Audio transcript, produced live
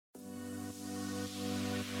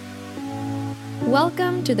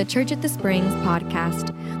Welcome to the Church at the Springs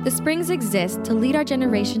podcast. The Springs exists to lead our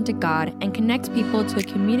generation to God and connect people to a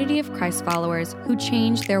community of Christ followers who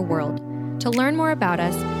change their world. To learn more about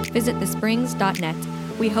us, visit thesprings.net.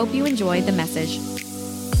 We hope you enjoy the message.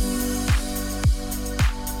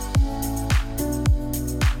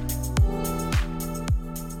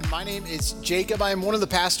 My name is Jacob. I am one of the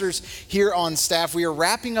pastors here on staff. We are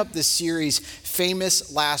wrapping up this series,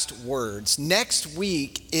 Famous Last Words. Next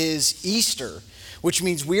week is Easter, which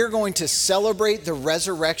means we are going to celebrate the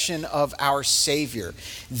resurrection of our Savior.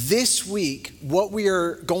 This week, what we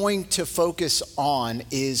are going to focus on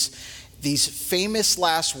is these famous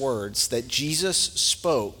last words that Jesus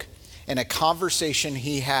spoke in a conversation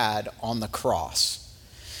he had on the cross.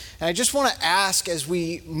 And I just want to ask, as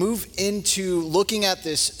we move into looking at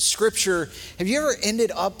this scripture, have you ever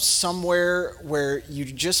ended up somewhere where you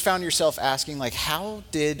just found yourself asking, like, how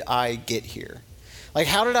did I get here? Like,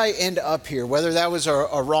 how did I end up here? Whether that was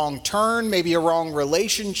a wrong turn, maybe a wrong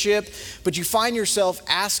relationship, but you find yourself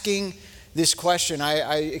asking this question.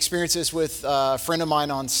 I experienced this with a friend of mine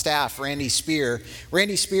on staff, Randy Spear.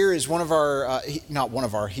 Randy Spear is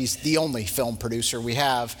he's the only film producer we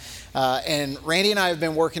have. And Randy and I have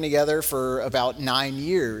been working together for about 9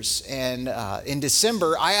 years. And in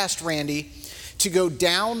December, I asked Randy to go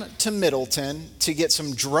down to Middleton to get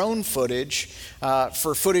some drone footage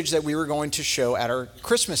for footage that we were going to show at our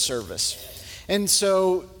Christmas service. And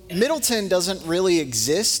so Middleton doesn't really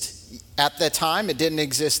exist at that time. It didn't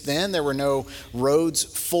exist then. There were no roads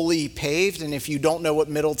fully paved. And if you don't know what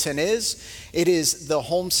Middleton is, it is the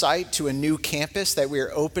home site to a new campus that we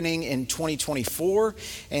are opening in 2024.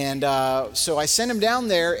 And so I sent him down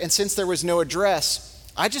there, and since there was no address,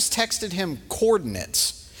 I just texted him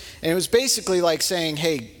coordinates. And it was basically like saying,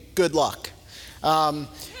 hey, good luck.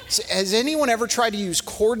 Has anyone ever tried to use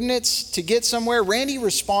coordinates to get somewhere? Randy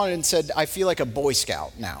responded and said, I feel like a Boy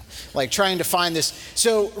Scout now, like trying to find this.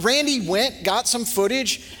 So Randy went, got some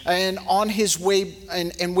footage, and on his way,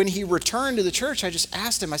 and when he returned to the church, I just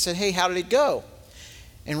asked him, I said, hey, how did it go?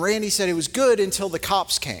 And Randy said it was good until the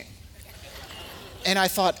cops came. And I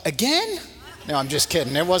thought, again? No, I'm just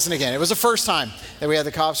kidding. It wasn't again. It was the first time that we had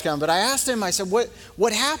the cops come. But I asked him, I said,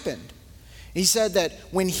 what happened? He said that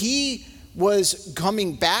when he was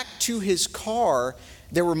coming back to his car,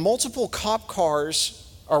 there were multiple cop cars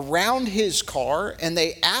around his car, and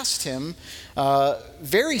they asked him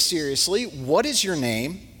very seriously, what is your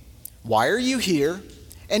name? Why are you here?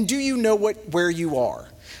 And do you know where you are?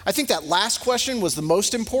 I think that last question was the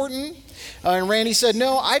most important. And Randy said,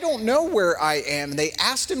 no, I don't know where I am. And they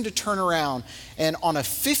asked him to turn around, and on a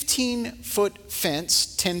 15-foot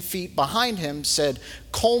fence, 10 feet behind him, said,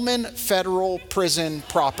 Coleman Federal Prison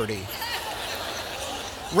Property.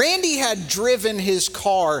 Randy had driven his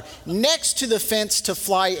car next to the fence to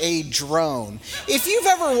fly a drone. If you've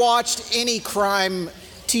ever watched any crime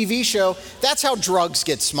TV show, that's how drugs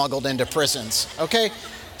get smuggled into prisons, okay?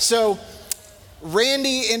 So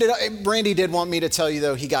Randy did want me to tell you,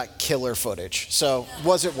 though, he got killer footage. So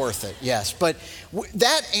was it worth it? Yes. But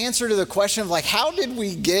that answer to the question of, like, how did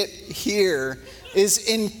we get here is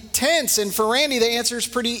intense. And for Randy, the answer is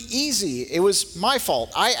pretty easy. It was my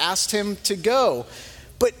fault. I asked him to go.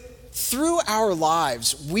 But through our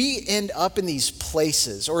lives, we end up in these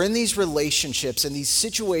places or in these relationships, in these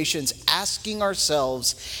situations, asking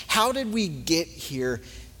ourselves, how did we get here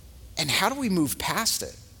and how do we move past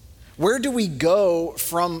it? Where do we go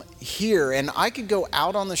from here? And I could go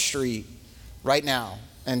out on the street right now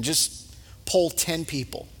and just poll 10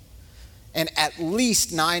 people. And at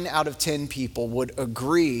least 9 out of 10 people would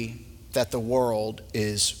agree that the world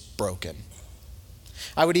is broken.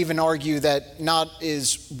 I would even argue that not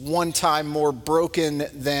is one time more broken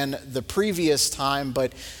than the previous time,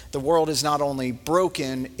 but the world is not only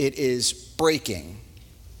broken, it is breaking.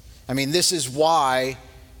 I mean, this is why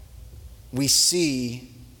we see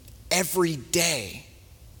every day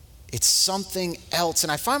it's something else.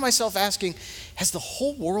 And I find myself asking, has the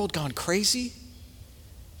whole world gone crazy?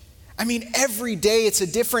 I mean, every day it's a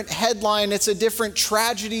different headline, it's a different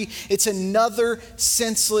tragedy, it's another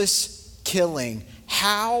senseless killing.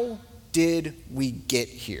 How did we get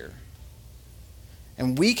here?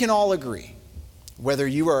 And we can all agree, whether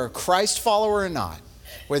you are a Christ follower or not,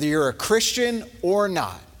 whether you're a Christian or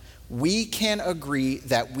not, we can agree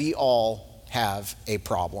that we all have a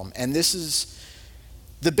problem. And this is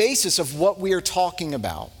the basis of what we are talking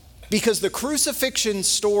about, because the crucifixion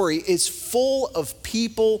story is full of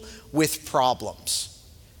people with problems,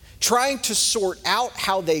 trying to sort out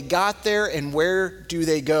how they got there and where do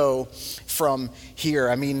they go from here.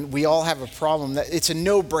 I mean, we all have a problem. It's a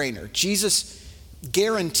no-brainer. Jesus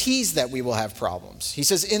guarantees that we will have problems. He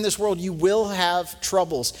says, in this world you will have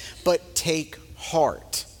troubles, but take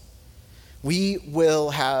heart. We will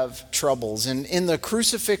have troubles. And in the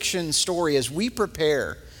crucifixion story, as we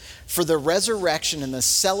prepare for the resurrection and the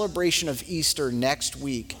celebration of Easter next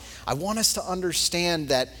week, I want us to understand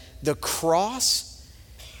that the cross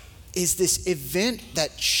is this event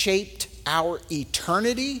that shaped our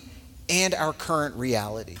eternity and our current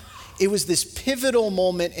reality. It was this pivotal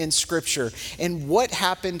moment in Scripture, and what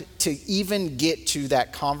happened to even get to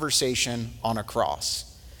that conversation on a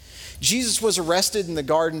cross. Jesus was arrested in the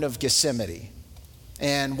Garden of Gethsemane,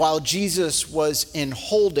 and while Jesus was in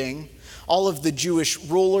holding, all of the Jewish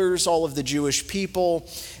rulers, all of the Jewish people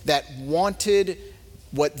that wanted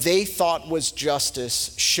what they thought was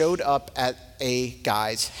justice showed up at a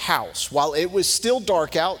guy's house. While it was still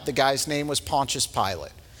dark out, the guy's name was Pontius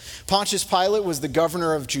Pilate. Pontius Pilate was the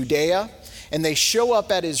governor of Judea, and they show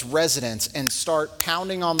up at his residence and start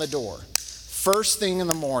pounding on the door first thing in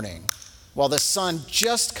the morning while the sun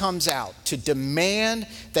just comes out to demand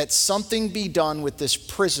that something be done with this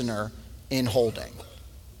prisoner in holding.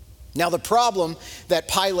 Now, the problem that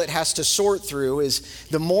Pilate has to sort through is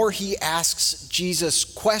the more he asks Jesus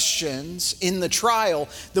questions in the trial,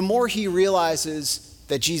 the more he realizes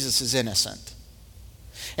that Jesus is innocent.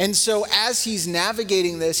 And so as he's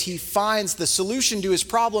navigating this, he finds the solution to his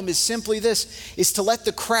problem is simply this, is to let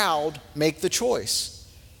the crowd make the choice.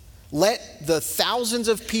 Let the thousands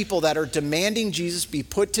of people that are demanding Jesus be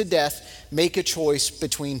put to death make a choice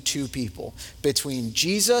between two people, between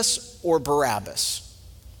Jesus or Barabbas.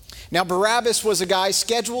 Now, Barabbas was a guy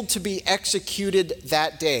scheduled to be executed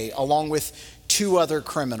that day, along with two other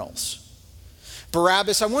criminals.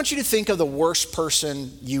 Barabbas, I want you to think of the worst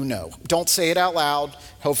person you know. Don't say it out loud.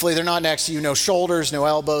 Hopefully they're not next to you. No shoulders, no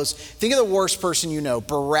elbows. Think of the worst person you know.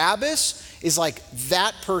 Barabbas is like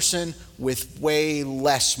that person with way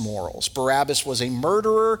less morals. Barabbas was a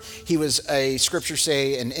murderer. He was scriptures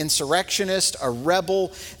say, an insurrectionist, a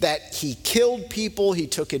rebel, that he killed people. He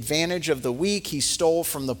took advantage of the weak. He stole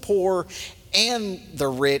from the poor and the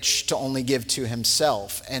rich to only give to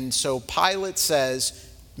himself. And so Pilate says,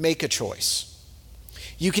 make a choice.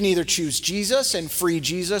 You can either choose Jesus and free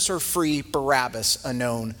Jesus or free Barabbas, a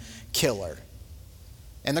known killer.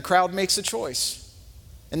 And the crowd makes a choice.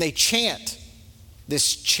 And they chant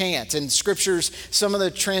this chant. In scriptures, some of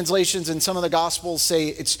the translations and some of the gospels say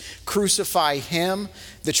it's crucify him.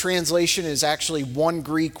 The translation is actually one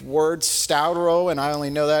Greek word, staudero, and I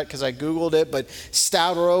only know that because I Googled it, but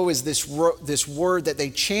staudero is this word that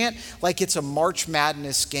they chant like it's a March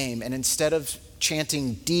Madness game. And instead of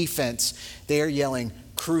chanting defense, they are yelling,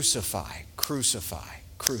 crucify, crucify,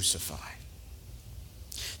 crucify.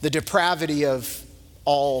 The depravity of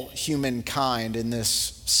all humankind in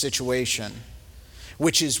this situation,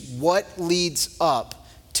 which is what leads up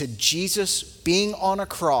to Jesus being on a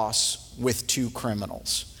cross with two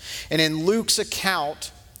criminals. And in Luke's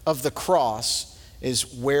account of the cross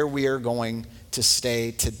is where we are going to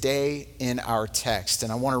stay today in our text.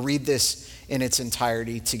 And I want to read this in its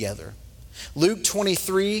entirety together. Luke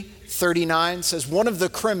 23:39 says, one of the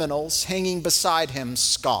criminals hanging beside him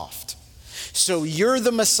scoffed. So you're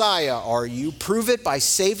the Messiah, are you? Prove it by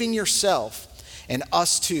saving yourself and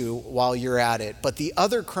us too while you're at it. But the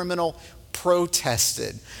other criminal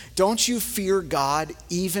protested. Don't you fear God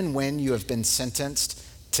even when you have been sentenced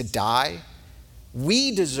to die?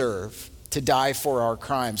 We deserve to die for our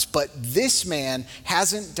crimes, but this man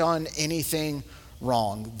hasn't done anything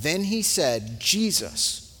wrong. Then he said,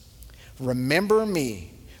 Jesus, remember me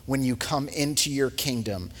when you come into your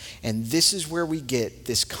kingdom. And this is where we get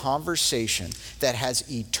this conversation that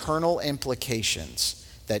has eternal implications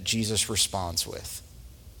that Jesus responds with.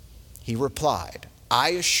 He replied, I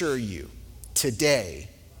assure you, today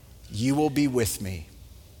you will be with me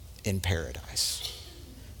in paradise.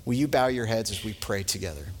 Will you bow your heads as we pray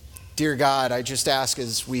together? Dear God, I just ask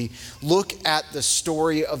as we look at the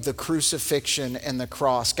story of the crucifixion and the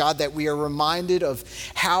cross, God, that we are reminded of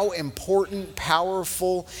how important,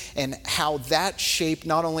 powerful, and how that shaped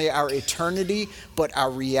not only our eternity, but our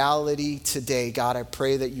reality today. God, I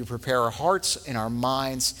pray that you prepare our hearts and our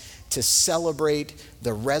minds to celebrate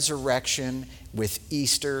the resurrection with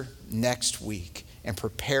Easter next week and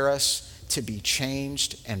prepare us to be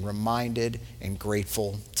changed and reminded and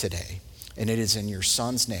grateful today. And it is in your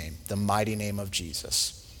Son's name, the mighty name of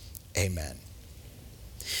Jesus. Amen.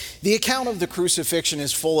 The account of the crucifixion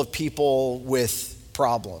is full of people with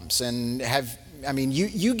problems. And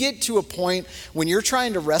you get to a point when you're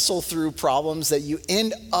trying to wrestle through problems that you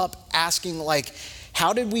end up asking, like,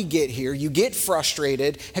 how did we get here? You get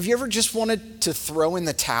frustrated. Have you ever just wanted to throw in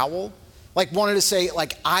the towel? Like wanted to say,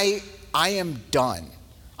 like, I I am done.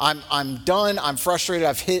 I'm done. I'm frustrated.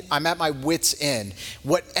 I'm at my wit's end.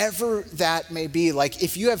 Whatever that may be. Like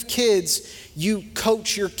if you have kids, you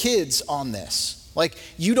coach your kids on this. Like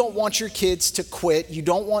you don't want your kids to quit. You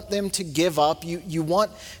don't want them to give up. You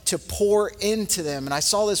want to pour into them. And I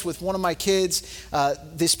saw this with one of my kids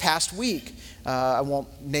this past week. I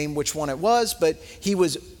won't name which one it was, but he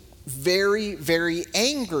was very, very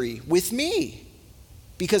angry with me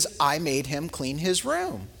because I made him clean his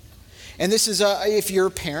room. And this is, if you're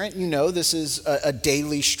a parent, you know this is a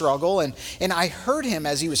daily struggle. And I heard him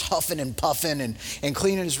as he was huffing and puffing and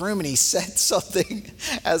cleaning his room. And he said something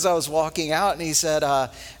as I was walking out. And he said,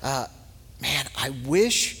 man, I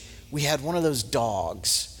wish we had one of those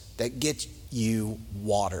dogs that gets you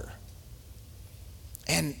water.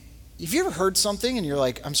 And have you ever heard something and you're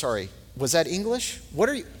like, I'm sorry, was that English?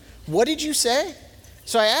 What did you say?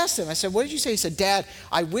 So I asked him, I said, what did you say? He said, Dad,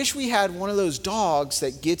 I wish we had one of those dogs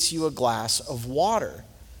that gets you a glass of water.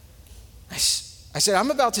 I said, I'm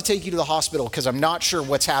about to take you to the hospital because I'm not sure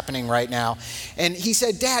what's happening right now. And he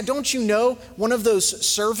said, Dad, don't you know one of those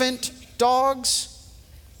servant dogs?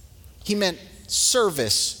 He meant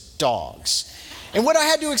service dogs. And what I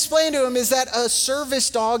had to explain to him is that a service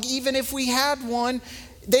dog, even if we had one,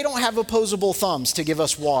 they don't have opposable thumbs to give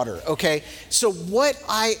us water, okay? So what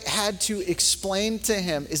I had to explain to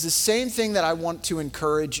him is the same thing that I want to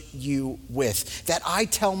encourage you with, that I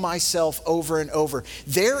tell myself over and over.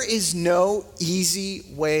 There is no easy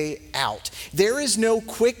way out. There is no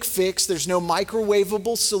quick fix. There's no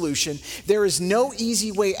microwavable solution. There is no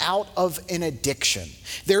easy way out of an addiction.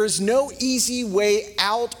 There is no easy way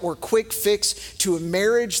out or quick fix to a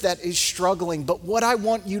marriage that is struggling. But what I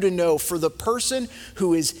want you to know, for the person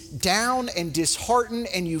who is down and disheartened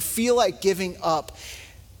and you feel like giving up,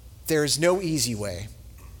 there is no easy way,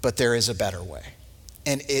 but there is a better way.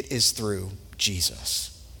 And it is through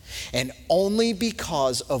Jesus. And only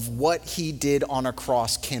because of what he did on a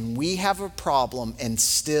cross can we have a problem and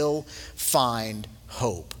still find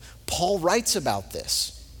hope. Paul writes about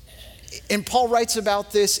this. And Paul writes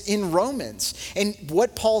about this in Romans. And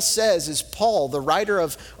what Paul says is, Paul, the writer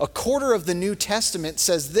of a quarter of the New Testament,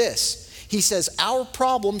 says this. He says, our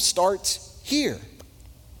problem starts here.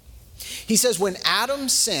 He says, when Adam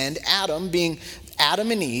sinned, Adam being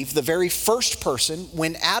Adam and Eve, the very first person,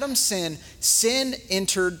 when Adam sinned, sin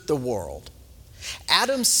entered the world.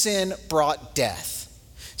 Adam's sin brought death.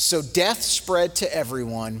 So death spread to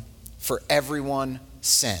everyone, for everyone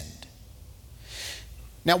sinned.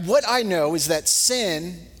 Now, what I know is that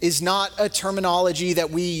sin is not a terminology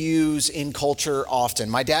that we use in culture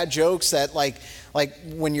often. My dad jokes that like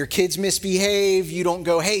when your kids misbehave, you don't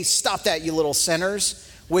go, hey, stop that, you little sinners,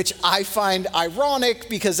 which I find ironic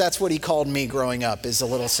because that's what he called me growing up, is a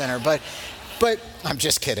little sinner. But I'm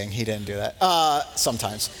just kidding. He didn't do that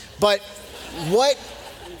sometimes. But what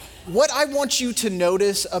I want you to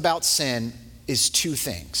notice about sin is two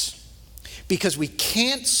things. Because we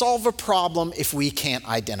can't solve a problem if we can't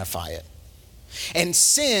identify it. And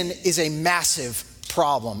sin is a massive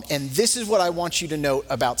problem. And this is what I want you to note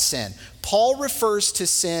about sin. Paul refers to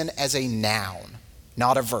sin as a noun,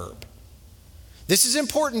 not a verb. This is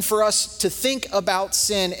important for us to think about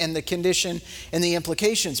sin and the condition and the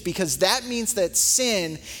implications, because that means that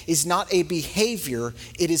sin is not a behavior,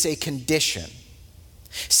 it is a condition.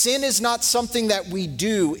 Sin is not something that we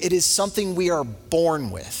do, it is something we are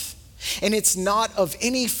born with. And it's not of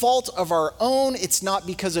any fault of our own. It's not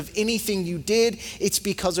because of anything you did. It's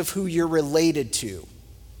because of who you're related to.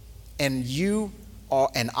 And you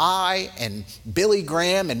and I and Billy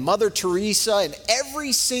Graham and Mother Teresa and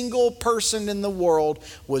every single person in the world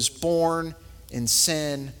was born in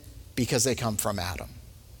sin because they come from Adam.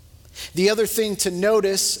 The other thing to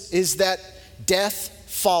notice is that death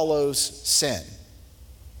follows sin.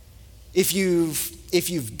 If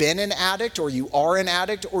you've been an addict, or you are an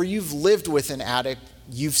addict, or you've lived with an addict,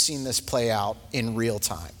 you've seen this play out in real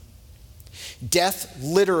time. Death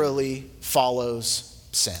literally follows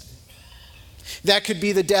sin. That could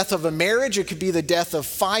be the death of a marriage, it could be the death of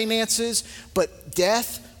finances, but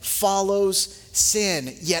death follows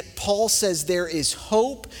sin. Yet Paul says there is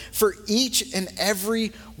hope for each and every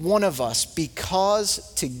one of us,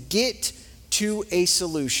 because to get to a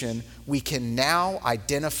solution, we can now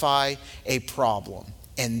identify a problem.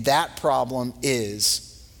 And that problem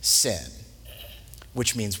is sin,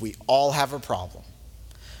 which means we all have a problem.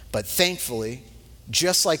 But thankfully,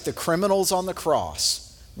 just like the criminals on the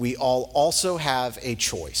cross, we all also have a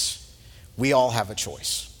choice. We all have a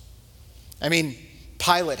choice. I mean,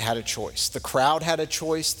 Pilate had a choice. The crowd had a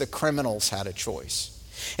choice. The criminals had a choice.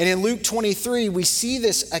 And in Luke 23, we see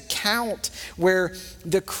this account where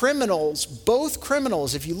the criminals, both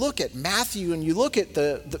criminals, if you look at Matthew and you look at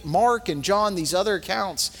the Mark and John, these other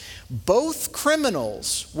accounts, both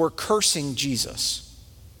criminals were cursing Jesus.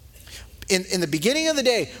 In the beginning of the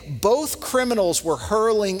day, both criminals were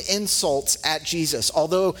hurling insults at Jesus.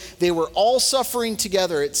 Although they were all suffering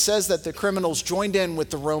together, it says that the criminals joined in with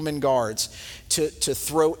the Roman guards to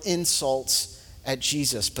throw insults at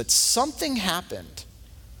Jesus. But something happened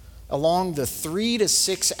along the 3 to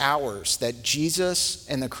 6 hours that Jesus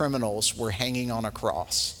and the criminals were hanging on a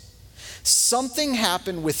cross. Something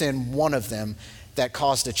happened within one of them that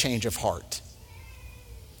caused a change of heart.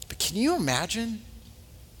 But can you imagine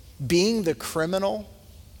being the criminal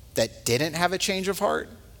that didn't have a change of heart?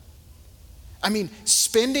 I mean,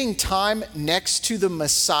 spending time next to the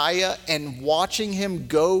Messiah and watching him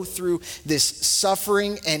go through this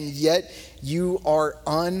suffering, and yet you are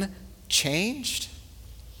unchanged?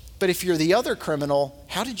 But if you're the other criminal,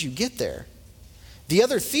 how did you get there? The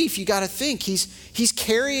other thief, you got to think, he's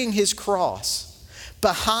carrying his cross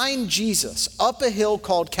behind Jesus up a hill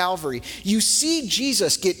called Calvary. You see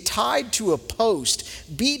Jesus get tied to a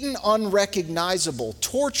post, beaten unrecognizable,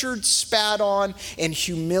 tortured, spat on, and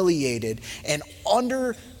humiliated. And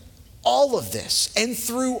under all of this and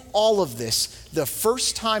through all of this, the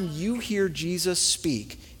first time you hear Jesus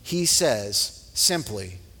speak, he says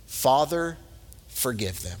simply, "Father,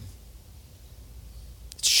 forgive them."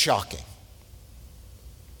 It's shocking.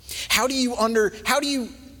 How do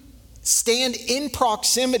you stand in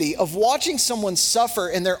proximity of watching someone suffer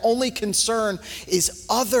and their only concern is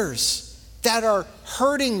others that are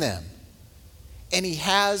hurting them? And he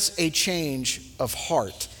has a change of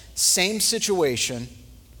heart. Same situation,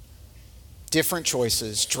 different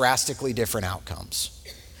choices, drastically different outcomes.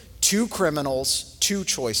 2 criminals, 2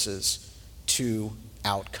 choices, 2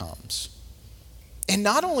 outcomes. And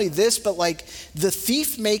not only this, but the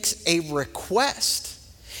thief makes a request.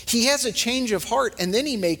 He has a change of heart, and then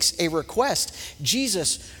he makes a request.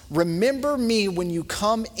 Jesus, remember me when you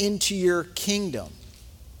come into your kingdom.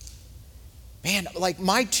 Man,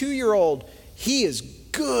 my 2-year-old, he is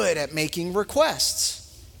good at making requests.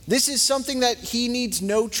 This is something that he needs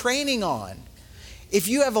no training on. If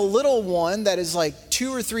you have a little one that is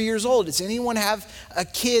 2 or 3 years old, does anyone have a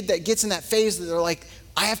kid that gets in that phase that they're like,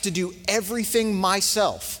 I have to do everything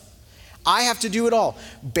myself? I have to do it all.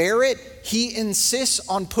 Barrett, he insists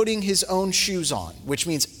on putting his own shoes on, which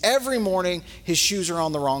means every morning his shoes are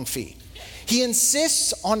on the wrong feet. He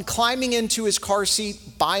insists on climbing into his car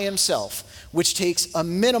seat by himself, which takes a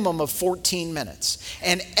minimum of 14 minutes.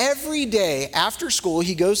 And every day after school,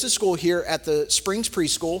 he goes to school here at the Springs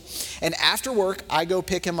Preschool, and after work, I go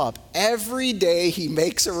pick him up. Every day he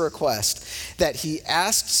makes a request that he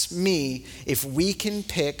asks me if we can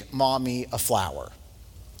pick mommy a flower.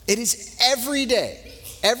 It is every day,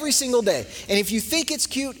 every single day. And if you think it's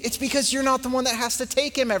cute, it's because you're not the one that has to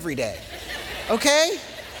take him every day. Okay?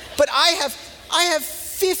 But I have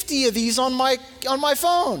 50 of these on my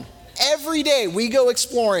phone. Every day we go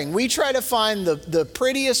exploring. We try to find the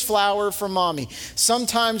prettiest flower for mommy.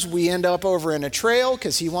 Sometimes we end up over in a trail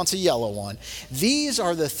because he wants a yellow one. These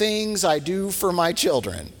are the things I do for my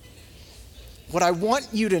children. What I want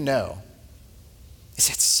you to know is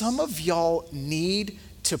that some of y'all need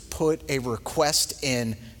to put a request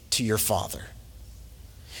in to your Father.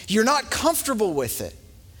 You're not comfortable with it.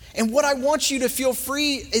 And what I want you to feel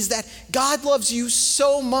free is that God loves you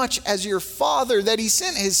so much as your Father that he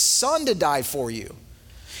sent his Son to die for you.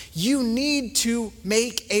 You need to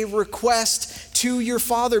make a request to your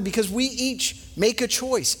Father because we each make a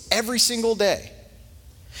choice every single day.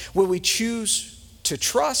 Will we choose to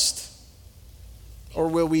trust or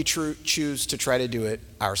will we choose to try to do it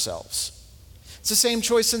ourselves? It's the same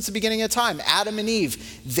choice since the beginning of time. Adam and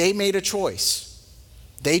Eve, they made a choice.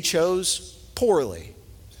 They chose poorly.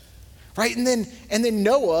 Right? And then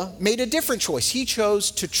Noah made a different choice. He chose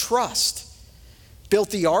to trust. Built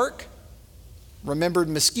the ark, remembered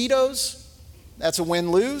mosquitoes. That's a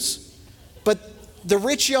win-lose. But the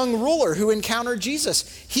rich young ruler who encountered Jesus,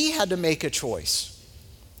 he had to make a choice.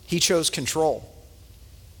 He chose control.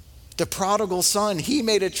 The prodigal son, he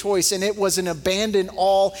made a choice, and it was an abandon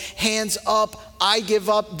all, hands up, I give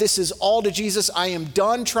up, this is all to Jesus. I am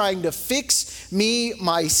done trying to fix me,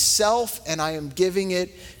 myself, and I am giving it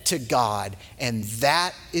to God. And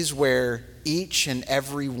that is where each and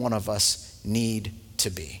every one of us need to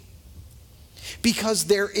be. Because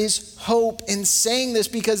there is hope in saying this,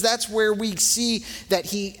 because that's where we see that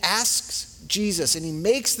he asks Jesus, and he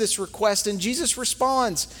makes this request, and Jesus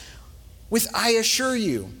responds with, I assure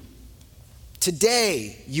you,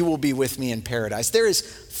 today you will be with me in paradise. There is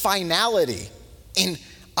finality And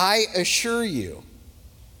I assure you,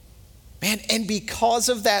 man, and because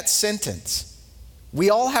of that sentence, we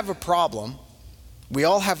all have a problem, we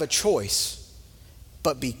all have a choice,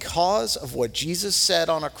 but because of what Jesus said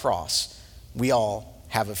on a cross, we all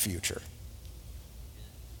have a future.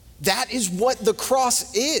 That is what the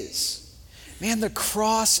cross is. Man, the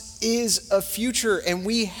cross is a future, and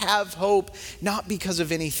we have hope not because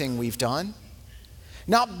of anything we've done,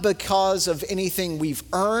 not because of anything we've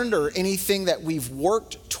earned or anything that we've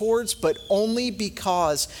worked towards, but only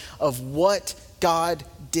because of what God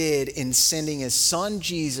did in sending his son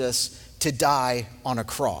Jesus to die on a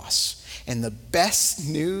cross. And the best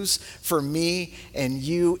news for me and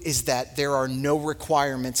you is that there are no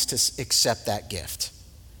requirements to accept that gift.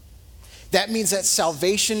 That means that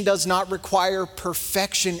salvation does not require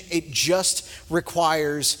perfection, it just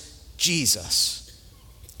requires Jesus.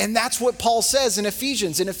 And that's what Paul says in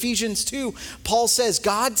Ephesians. In Ephesians 2, Paul says,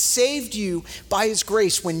 God saved you by his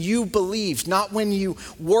grace when you believed, not when you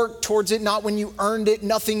worked towards it, not when you earned it,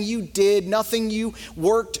 nothing you did, nothing you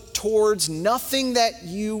worked towards, nothing that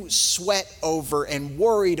you sweat over and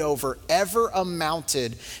worried over ever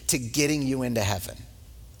amounted to getting you into heaven.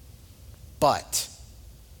 But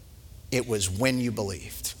it was when you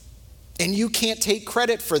believed. And you can't take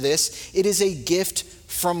credit for this. It is a gift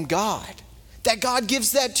from God. That God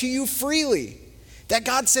gives that to you freely. That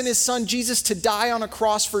God sent his son Jesus to die on a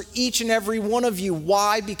cross for each and every one of you.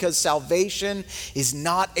 Why? Because salvation is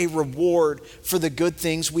not a reward for the good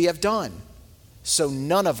things we have done. So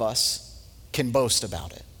none of us can boast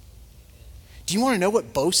about it. Do you want to know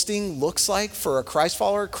what boasting looks like for a Christ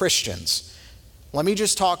follower? Christians. Let me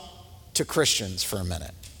just talk to Christians for a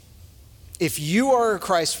minute. If you are a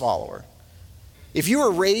Christ follower, if you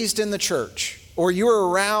were raised in the church, or you were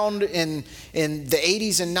around in the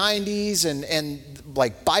 80s and 90s and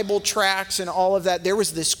like Bible tracts and all of that, there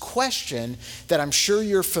was this question that I'm sure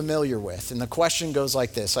you're familiar with. And the question goes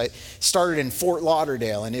like this. I started in Fort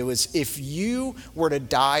Lauderdale, and it was, if you were to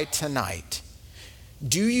die tonight,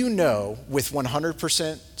 do you know with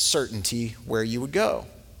 100% certainty where you would go?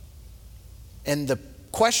 And the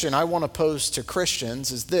question I want to pose to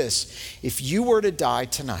Christians is this: if you were to die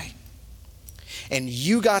tonight and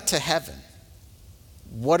you got to heaven,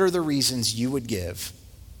 what are the reasons you would give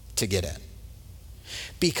to get in?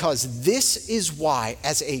 Because this is why,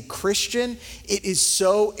 as a Christian, it is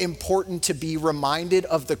so important to be reminded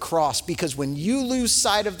of the cross. Because when you lose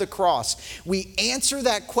sight of the cross, we answer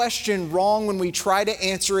that question wrong when we try to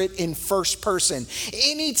answer it in first person.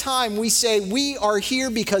 Anytime we say, we are here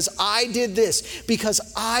because I did this, because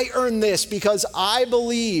I earned this, because I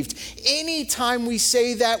believed, anytime we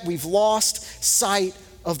say that, we've lost sight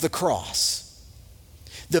of the cross.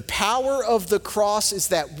 The power of the cross is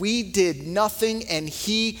that we did nothing and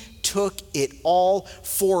he took it all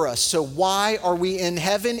for us. So why are we in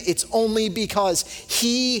heaven? It's only because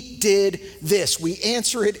he did this. We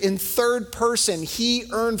answer it in third person. He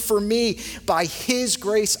earned for me. By his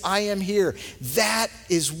grace, I am here. That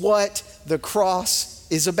is what the cross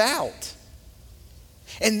is about.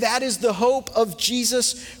 And that is the hope of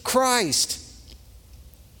Jesus Christ.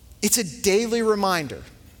 It's a daily reminder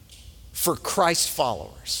for Christ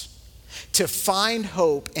followers to find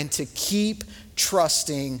hope and to keep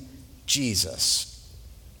trusting Jesus.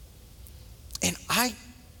 And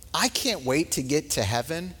I can't wait to get to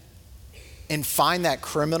heaven and find that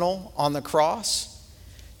criminal on the cross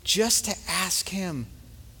just to ask him,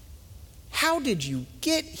 how did you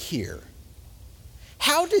get here?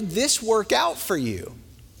 How did this work out for you?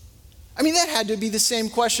 I mean, that had to be the same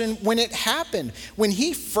question when it happened. When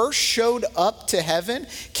he first showed up to heaven,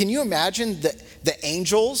 can you imagine the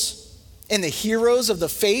angels and the heroes of the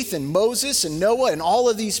faith and Moses and Noah and all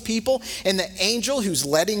of these people, and the angel who's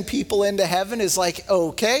letting people into heaven is like,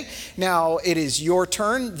 okay, now it is your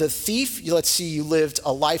turn. The thief, let's see, you lived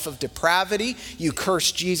a life of depravity. You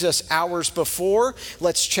cursed Jesus hours before.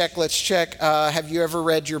 Let's check. Have you ever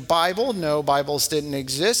read your Bible? No, Bibles didn't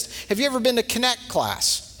exist. Have you ever been to Connect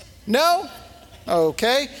class? No?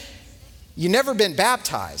 Okay. You never been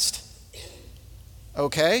baptized?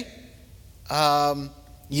 Okay.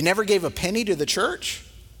 You never gave a penny to the church?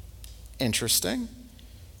 Interesting.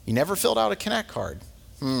 You never filled out a Connect card?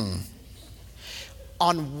 On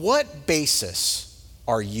what basis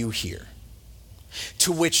are you here?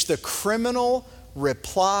 To which the criminal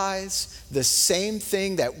replies the same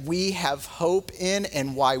thing that we have hope in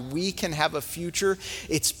and why we can have a future.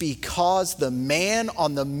 It's because the man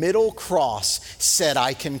on the middle cross said,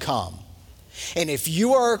 I can come. And if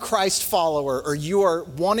you are a Christ follower or you are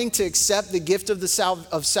wanting to accept the gift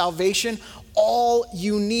of salvation, all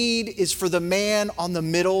you need is for the man on the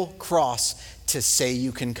middle cross to say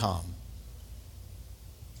you can come.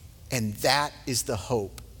 And that is the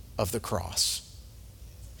hope of the cross.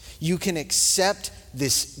 You can accept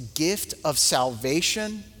this gift of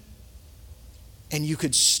salvation, and you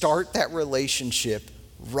could start that relationship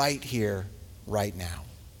right here, right now.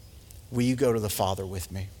 Will you go to the Father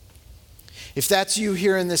with me? If that's you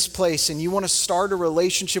here in this place and you want to start a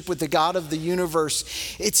relationship with the God of the universe,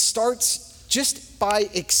 it starts just by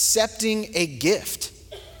accepting a gift.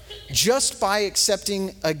 Just by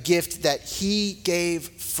accepting a gift that He gave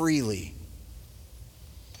freely.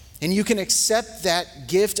 And you can accept that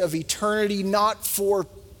gift of eternity not for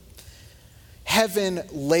heaven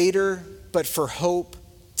later, but for hope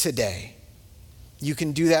today. You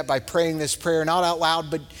can do that by praying this prayer, not out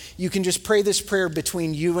loud, but you can just pray this prayer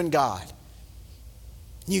between you and God.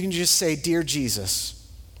 You can just say, "Dear Jesus,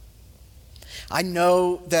 I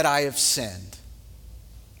know that I have sinned.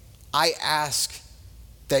 I ask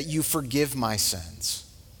that you forgive my sins,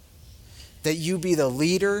 that you be the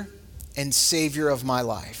leader and Savior of my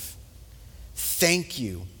life. Thank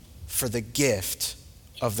you for the gift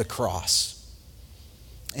of the cross.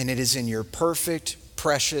 And it is in your perfect,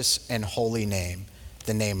 precious, and holy name,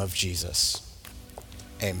 the name of Jesus.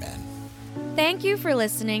 Amen." Thank you for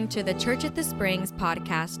listening to the Church at the Springs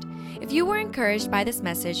podcast. If you were encouraged by this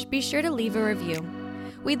message, be sure to leave a review.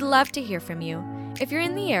 We'd love to hear from you. If you're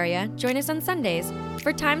in the area, join us on Sundays.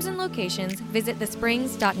 For times and locations, visit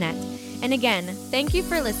thesprings.net. And again, thank you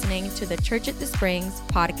for listening to the Church at the Springs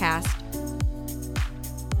podcast.